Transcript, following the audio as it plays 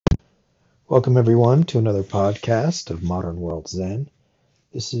Welcome, everyone, to another podcast of Modern World Zen.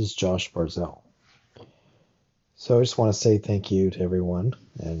 This is Josh Barzell. So I just want to say thank you to everyone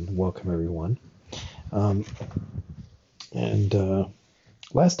and welcome everyone. And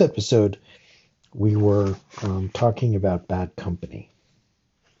last episode, we were talking about bad company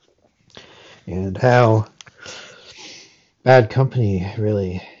and how bad company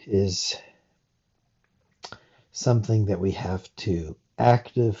really is something that we have to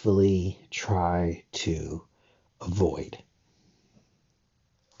actively try to avoid.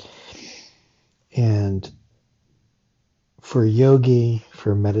 And for a yogi,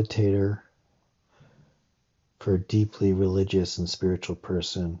 for a meditator, for a deeply religious and spiritual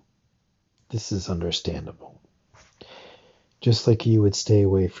person, this is understandable. Just like you would stay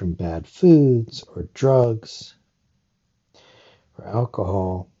away from bad foods or drugs or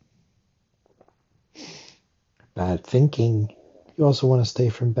alcohol, bad thinking, you also want to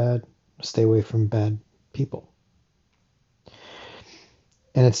stay away from bad people.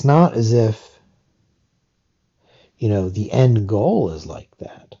 And it's not as if, the end goal is like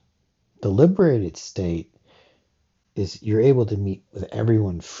that. The liberated state is you're able to meet with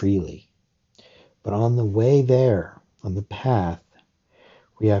everyone freely. But on the way there, on the path,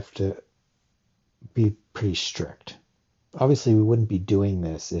 we have to be pretty strict. Obviously, we wouldn't be doing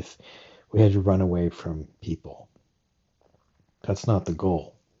this if we had to run away from people. That's not the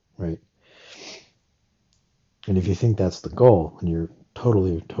goal, right? And if you think that's the goal, then you're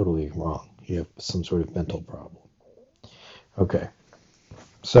totally, totally wrong. You have some sort of mental problem. Okay,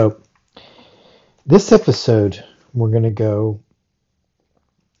 so this episode, we're going to go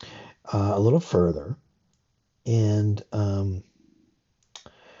a little further, and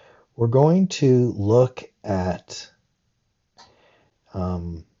we're going to look at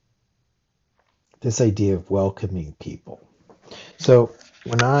this idea of welcoming people. So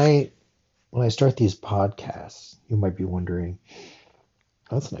when I start these podcasts, you might be wondering,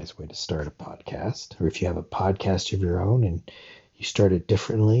 that's a nice way to start a podcast. Or if you have a podcast of your own and you start it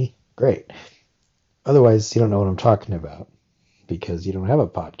differently, great. Otherwise, you don't know what I'm talking about because you don't have a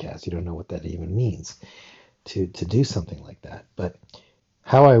podcast. You don't know what that even means to do something like that. But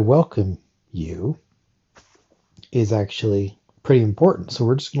how I welcome you is actually pretty important. So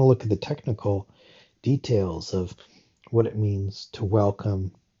we're just going to look at the technical details of what it means to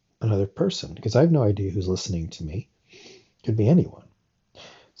welcome another person, because I have no idea who's listening to me. It could be anyone.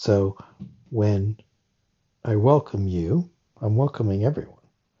 So when I welcome you, I'm welcoming everyone.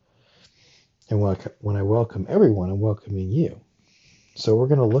 And when I welcome everyone, I'm welcoming you. So we're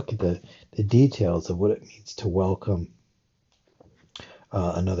going to look at the details of what it means to welcome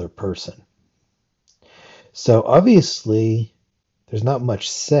another person. So obviously, there's not much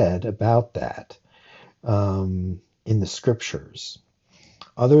said about that in the scriptures,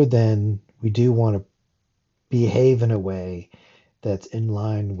 other than we do want to behave in a way that's in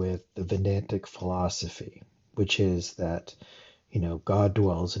line with the Vedantic philosophy, which is that, God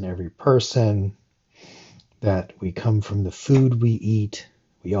dwells in every person, that we come from the food we eat.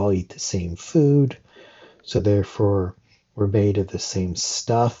 We all eat the same food, so therefore we're made of the same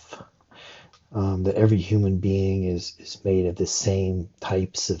stuff, that every human being is made of the same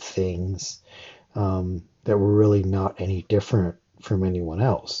types of things, that we're really not any different from anyone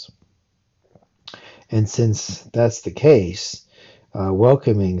else. And since that's the case,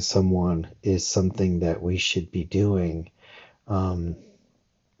 welcoming someone is something that we should be doing.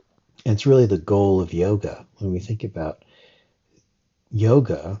 It's really the goal of yoga. When we think about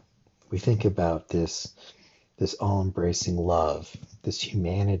yoga, we think about this all-embracing love, this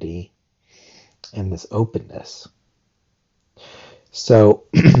humanity, and this openness. So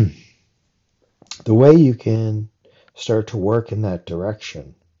the way you can start to work in that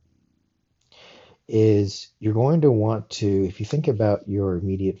direction is you're going to want to, if you think about your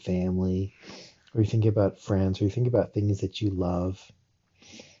immediate family, or you think about friends, or you think about things that you love,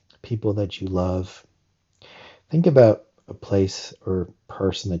 people that you love, think about a place or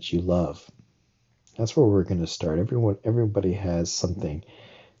person that you love. That's where we're going to start. Everybody has something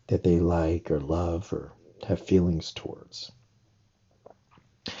that they like or love or have feelings towards.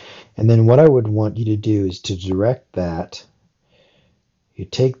 And then what I would want you to do is to direct that. You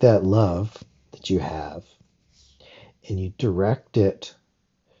take that love that you have and you direct it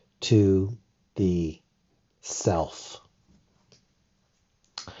to the self.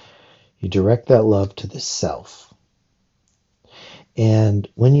 You direct that love to the self. And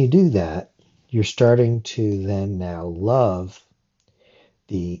when you do that, you're starting to then now love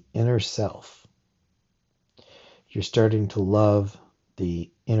the inner self. You're starting to love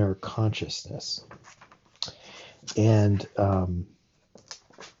the inner consciousness. And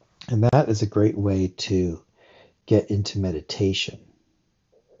And that is a great way to get into meditation.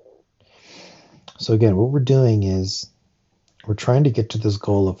 So again, what we're doing is we're trying to get to this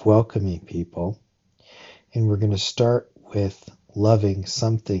goal of welcoming people, and we're going to start with loving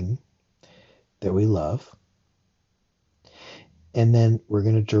something that we love, and then we're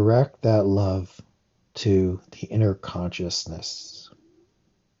going to direct that love to the inner consciousness.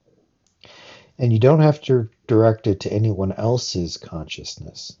 And you don't have to direct it to anyone else's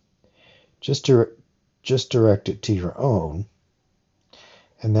consciousness. Just direct it to your own.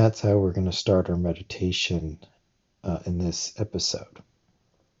 And that's how we're going to start our meditation in this episode.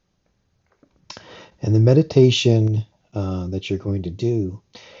 And the meditation that you're going to do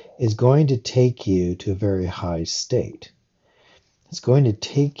is going to take you to a very high state. It's going to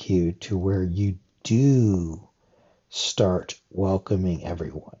take you to where you do start welcoming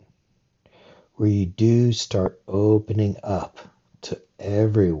everyone, where you do start opening up to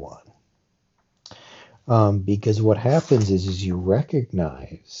everyone. Because what happens is you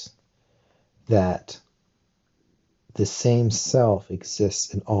recognize that the same self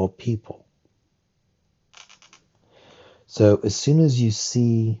exists in all people. So as soon as you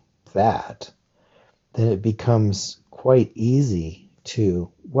see that, then it becomes quite easy to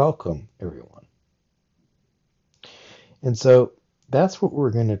welcome everyone. And so that's what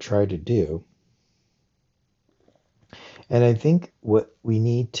we're going to try to do. And I think what we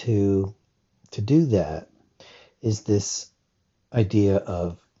need to do that is this idea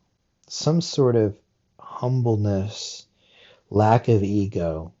of some sort of humbleness, lack of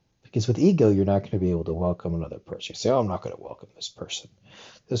ego. Because with ego, you're not going to be able to welcome another person. You say, oh, I'm not going to welcome this person.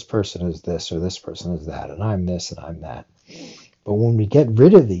 This person is this or this person is that, and I'm this and I'm that. But when we get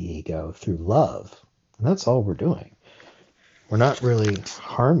rid of the ego through love, and that's all we're doing, we're not really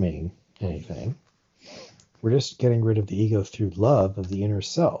harming anything. We're just getting rid of the ego through love of the inner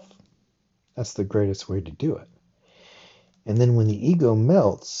self. That's the greatest way to do it. And then when the ego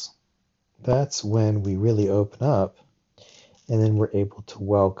melts, that's when we really open up, and then we're able to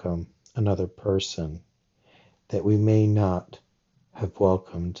welcome another person that we may not have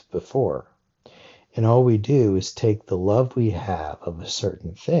welcomed before. And all we do is take the love we have of a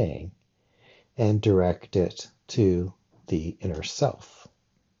certain thing and direct it to the inner self.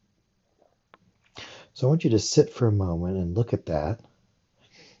 So I want you to sit for a moment and look at that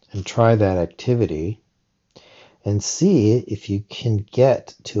and try that activity and see if you can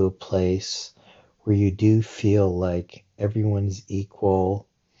get to a place where you do feel like everyone's equal,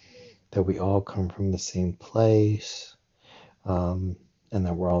 that we all come from the same place, and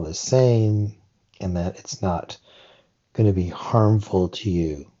that we're all the same, and that it's not going to be harmful to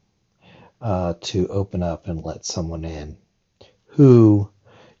you to open up and let someone in who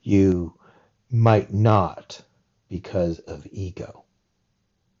you might not because of ego.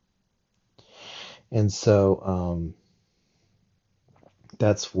 And so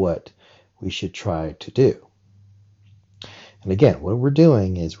that's what we should try to do. And again, what we're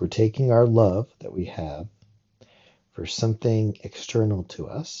doing is we're taking our love that we have for something external to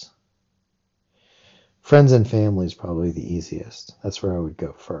us. Friends and family is probably the easiest. That's where I would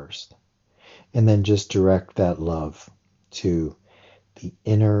go first. And then just direct that love to the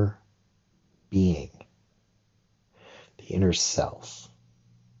inner being, the inner self.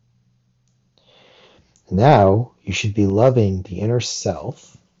 Now you should be loving the inner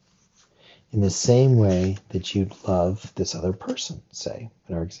self in the same way that you'd love this other person, say,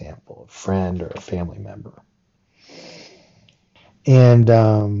 in our example, a friend or a family member. And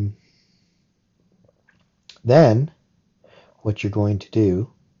then what you're going to do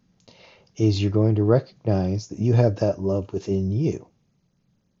is you're going to recognize that you have that love within you.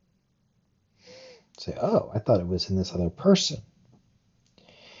 Say, oh, I thought it was in this other person.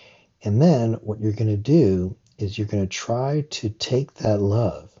 And then what you're going to do is you're going to try to take that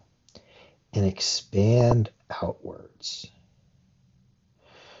love and expand outwards.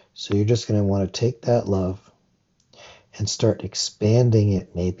 So you're just going to want to take that love and start expanding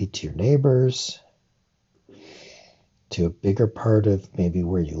it maybe to your neighbors, to a bigger part of maybe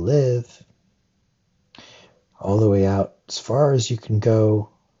where you live, all the way out as far as you can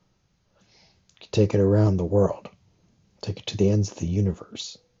go. You can take it around the world, take it to the ends of the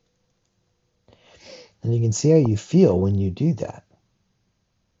universe. And you can see how you feel when you do that.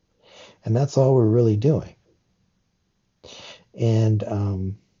 And that's all we're really doing. And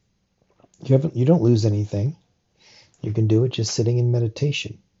you don't lose anything. You can do it just sitting in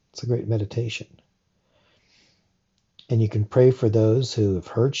meditation. It's a great meditation. And you can pray for those who have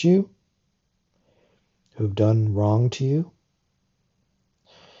hurt you, who have done wrong to you.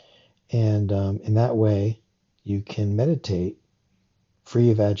 And in that way, you can meditate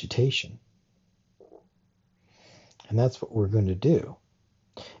free of agitation. And that's what we're going to do.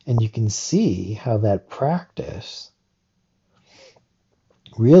 And you can see how that practice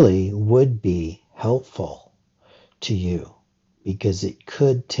really would be helpful to you, because it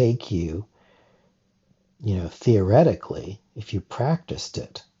could take you, theoretically, if you practiced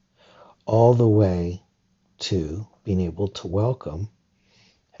it, all the way to being able to welcome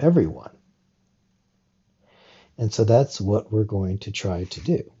everyone. And so that's what we're going to try to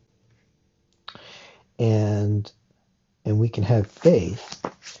do. And we can have faith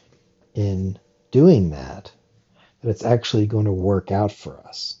in doing that it's actually going to work out for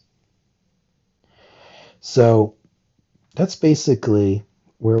us. So that's basically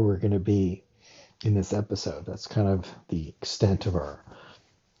where we're going to be in this episode. That's kind of the extent of our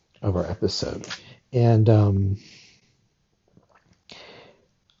episode. And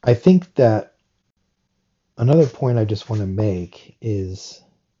I think that another point I just want to make is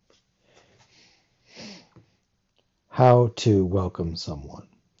how to welcome someone.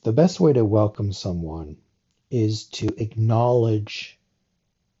 The best way to welcome someone is to acknowledge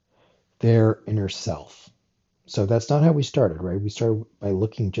their inner self. So that's not how we started, right? We started by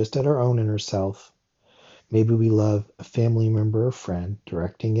looking just at our own inner self. Maybe we love a family member or friend,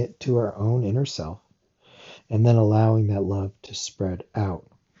 directing it to our own inner self, and then allowing that love to spread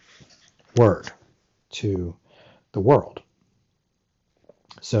outward to the world.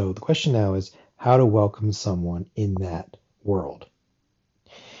 So the question now is how to welcome someone in that world.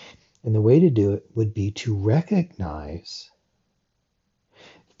 And the way to do it would be to recognize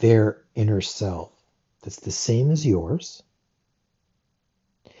their inner self that's the same as yours.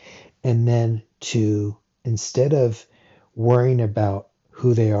 And then to, instead of worrying about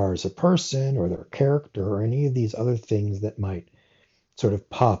who they are as a person or their character or any of these other things that might sort of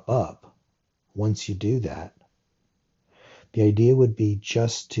pop up once you do that, the idea would be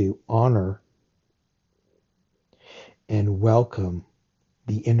just to honor and welcome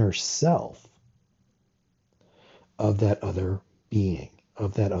the inner self of that other being,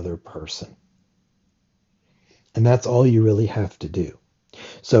 of that other person. And that's all you really have to do.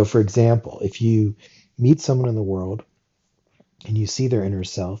 So, for example, if you meet someone in the world and you see their inner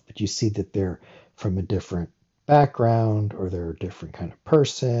self, but you see that they're from a different background or they're a different kind of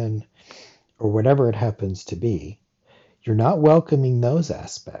person or whatever it happens to be, you're not welcoming those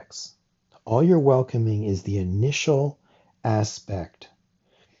aspects. All you're welcoming is the initial aspect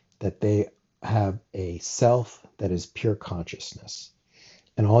that they have a self that is pure consciousness.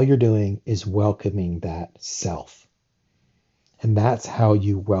 And all you're doing is welcoming that self. And that's how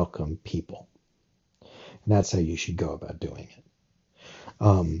you welcome people. And that's how you should go about doing it.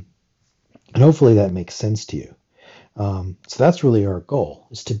 And hopefully that makes sense to you. So that's really our goal,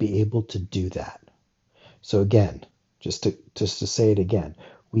 is to be able to do that. So again, just to say it again,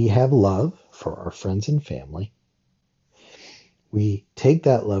 we have love for our friends and family. We take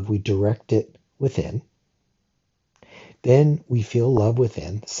that love, we direct it within. Then we feel love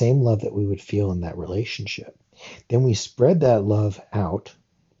within, the same love that we would feel in that relationship. Then we spread that love out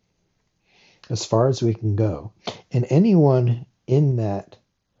as far as we can go. And anyone in that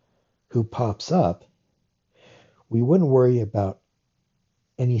who pops up, we wouldn't worry about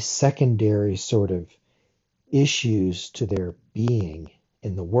any secondary sort of issues to their being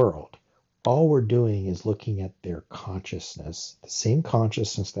in the world. All we're doing is looking at their consciousness, the same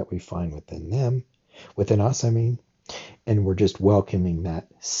consciousness that we find within them, within us, and we're just welcoming that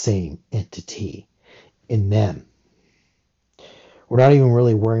same entity in them. We're not even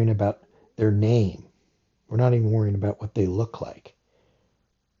really worrying about their name. We're not even worrying about what they look like.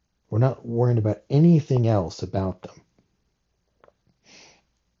 We're not worrying about anything else about them.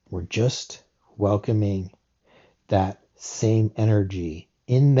 We're just welcoming that same energy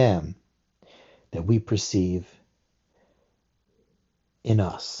in them that we perceive in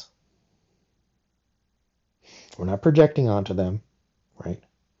us. We're not projecting onto them, right?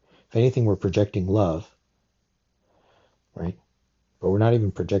 If anything, we're projecting love, right? But we're not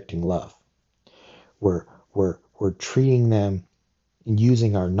even projecting love. We're treating them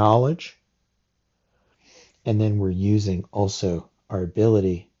using our knowledge, and then we're using also our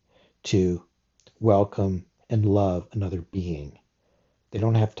ability to welcome and love another being. They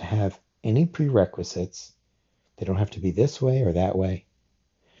don't have to have any prerequisites. They don't have to be this way or that way.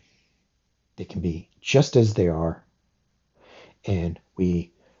 They can be just as they are, and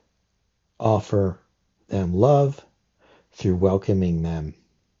we offer them love through welcoming them,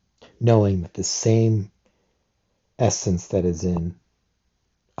 knowing that the same essence that is in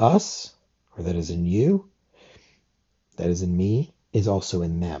us, or that is in you, that is in me, is also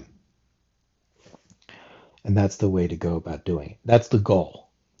in them. And that's the way to go about doing it. That's the goal.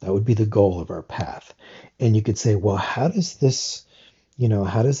 That would be the goal of our path. And you could say, well, how does this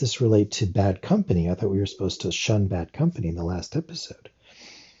relate to bad company? I thought we were supposed to shun bad company in the last episode.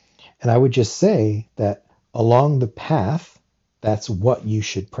 And I would just say that along the path, that's what you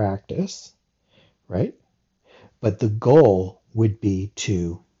should practice, right? But the goal would be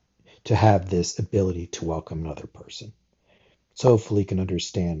to have this ability to welcome another person. So hopefully you can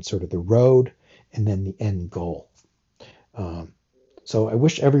understand sort of the road and then the end goal. So I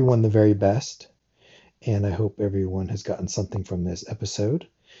wish everyone the very best, and I hope everyone has gotten something from this episode.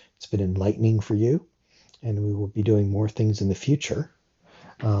 It's been enlightening for you, and we will be doing more things in the future.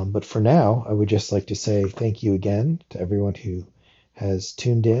 But for now, I would just like to say thank you again to everyone who has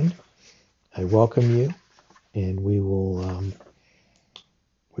tuned in. I welcome you, and we will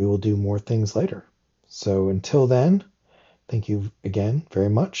do more things later. So until then, thank you again very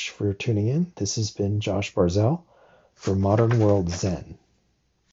much for tuning in. This has been Josh Barzell for Modern World Zen.